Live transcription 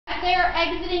as they're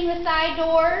exiting the side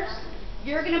doors,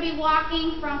 you're going to be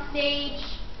walking from stage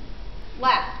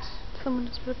left. Someone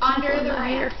just put a Under the ramp.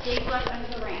 here. Stage left under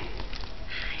the ramp.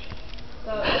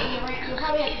 So you'll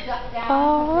probably have to duck down.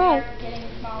 All right. Getting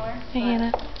smaller. Hey,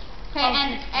 Hannah. Okay,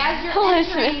 and as you're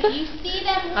entering, you see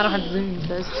them leave. I don't have Zoom,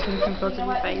 so it's just going to go to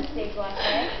your face.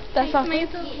 That's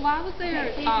awesome. Why was there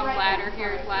a ladder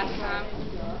here last time?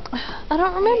 I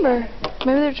don't remember.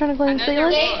 Maybe they were trying to clean the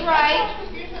ceiling? Stage right,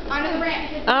 under the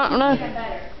ramp. I don't know.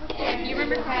 You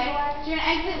remember? Okay. So you're going to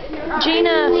exit.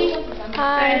 Gina.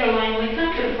 Hi. Sandra Langley,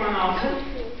 come to the front office.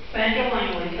 Sandra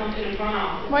Langley, come to the front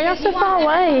office. Why y'all so far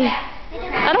away?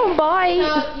 I don't bite.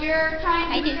 So you're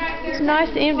trying to track their It's nice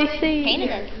NBC.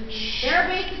 They're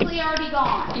basically already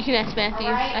gone. You can ask Matthew.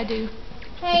 Right. I do.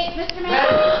 Hey, Mr.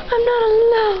 Matthew. I'm not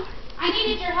alone. I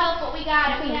needed your help, but we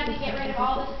got it. We have to get rid of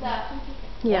all this stuff.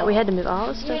 Yeah, we had to move all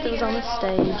the stuff that was on the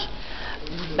stage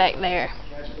back there.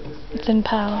 It's in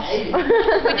piles. We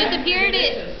disappeared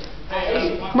it.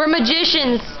 We're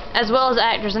magicians as well as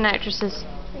actors and actresses.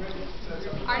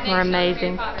 We're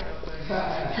amazing.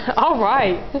 All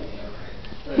right.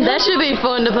 That should be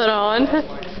fun to put on.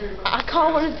 I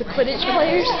call one of the Quidditch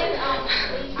players.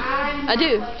 I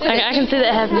do. I can see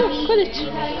that happening. Quidditch.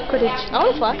 Quidditch. I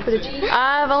want to fly Quidditch.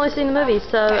 I've only seen the movie,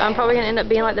 so I'm probably going to end up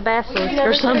being like the basilisk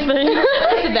or something.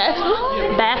 The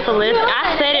basilisk? Basilisk.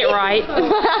 I said it right. I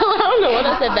don't know what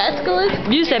I said.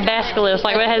 Basilisk? You said basilisk,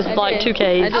 like it has like two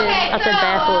K's. I did. I said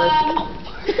basilisk.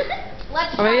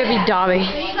 Or maybe it'd be Dobby.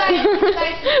 So you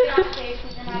guys should get on stage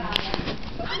because you're not on there.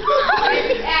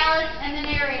 There's Alice and the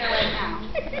narrator right now.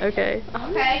 Okay.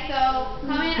 Okay, so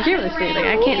come in. You can't really see anything.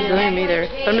 I can't zoom either.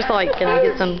 So I'm just like, can I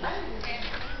get some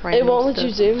random It won't let stuff?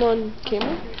 you zoom on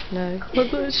camera? No.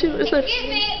 Excuse me, but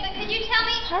could you tell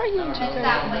me? How are you in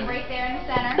That one right there in the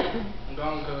center. I'm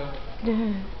going, cuz.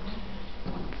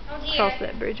 Oh dear. Cross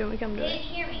that bridge when we come to They it.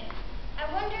 didn't hear me.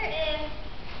 I wonder if...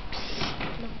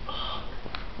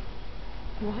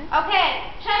 What? Okay,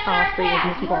 check our Honestly, it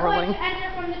path. is You're going borrowing. to enter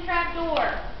from the trap door.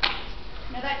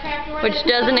 You know that trap door? Which that's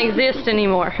doesn't closed? exist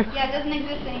anymore. Yeah, it doesn't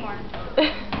exist anymore. So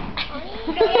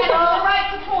you have all right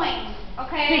to point,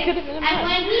 okay? He could have been a And mime.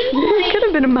 when he He points, could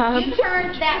have been a mime. you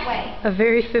turn that way. A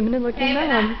very feminine looking Okay, but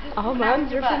man. not All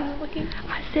mimes are butt. feminine looking.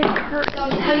 I said Kurt's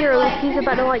hair, like he's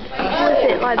about to like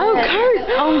flip it like Oh, that. Kurt!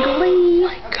 On Glee.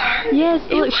 Kurt! Yes,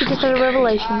 look, she just had a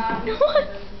revelation. What?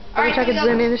 I wish I could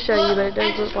zoom in to show you, but it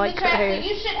does Enter look from like the Kurt trap. hair. So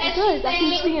you should, It as does. she's I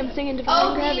can see saying, him singing Defying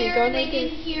oh Gravity. dear, Going they like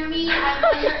didn't this. hear me. I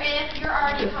wonder if you're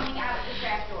already coming out of the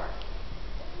trap door.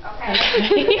 Okay?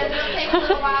 Because it'll take a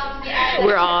little while to get out of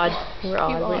We're the odd. We're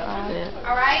odd. You We're are. yeah.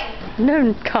 Alright? No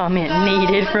comment So,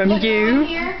 needed let's from look down you.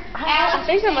 here. I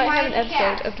think I might have an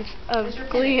Alice, episode of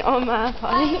Glee on my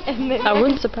iPod, and then I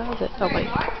wouldn't surprise it. Oh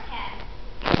wait,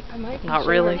 I might be not showing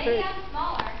really. her. Maybe I'm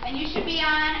smaller. And you should be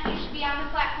on the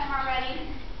platform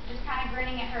already. Just kind of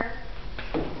grinning at her.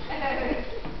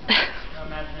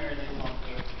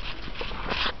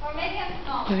 Or maybe I'm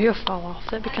smaller. Maybe you'll fall off.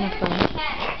 That'd be kind of fun.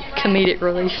 Comedic Comedic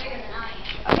relief.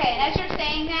 Okay, and as you're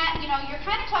saying that, you know, you're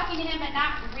kind of talking to him, but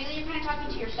not really. You're kind of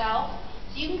talking to yourself.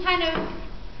 So you can kind of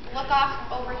look off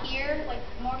over here, like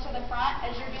more to the front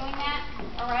as you're doing that.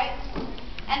 All right?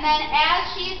 And then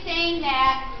as she's saying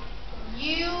that,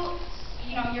 you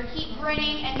know, you keep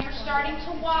grinning and you're starting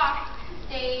to walk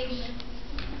stage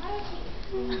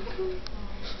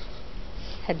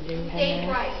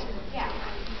Hello. right. Yeah.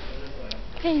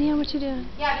 Hey, Neil, what you doing?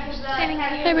 Yeah, because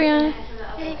Hey, Brianna.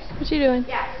 What you doing?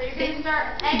 Yeah, so you're going to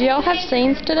start. Do y'all have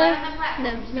scenes today?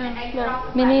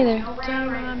 No. Me neither.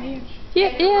 I'm here.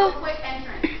 Yeah, yeah. Quick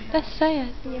entrance. That's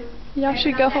sad. Y'all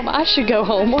should go home. I should go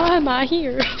home. Why am I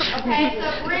here? Okay,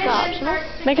 so Brandon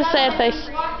starts to Make a come sad up, face.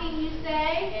 Walking, you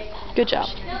say, Good job.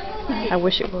 I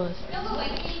wish it was.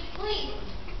 please,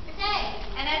 stay.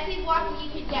 And as he's walking,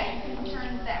 you can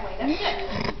turn that way. That's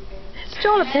good. It's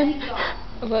Jonathan.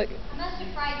 Look, I must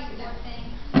have fried you poor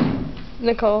thing.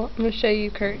 Nicole, I'm gonna show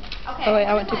you Kurt. Okay. Oh wait,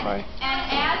 I went too far. And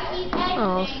as he's exiting,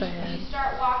 Oh, sad. you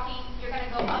start walking. You're going to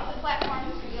go up the platform.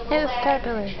 It's going to be a Hey, little this ladder.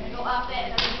 caterpillar. You're going to go up it,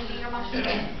 and then you're going to do your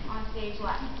mushroom on stage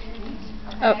left.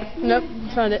 Oh, Okay? nope,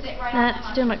 found it. Sit right on Nah, that it's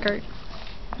still not mushroom.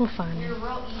 Kurt. We'll find You're him.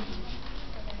 real easy.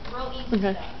 Real easy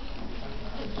Okay.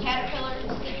 stuff. Caterpillar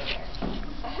just sits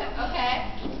there. Okay?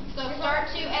 So start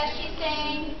to, as she's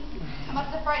saying, I must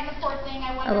have frightened the poor thing.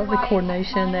 I wonder I love why the it's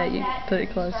coordination that like you that. put it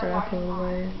Start closer and walking pull it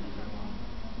away.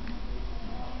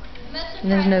 Must have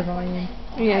And there's no frightened the poor volume.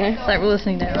 thing. Yeah. It's like we're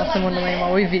listening to Alice in Wonderland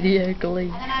while we video Glee.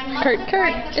 And then I must Kurt, have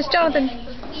Kurt, frightened the it's poor Jonathan. thing.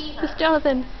 So see her. It's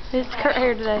Jonathan. It's Kurt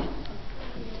hair today.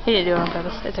 He didn't do it on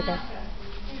purpose. It's okay.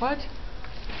 What?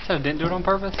 So didn't do it on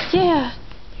purpose? Yeah.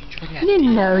 You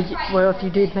didn't know. Well, if you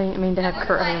did mean to have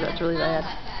Kurt hair, that's really bad.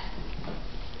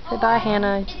 Say bye,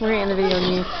 Hannah. We're gonna end the video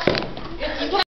on you.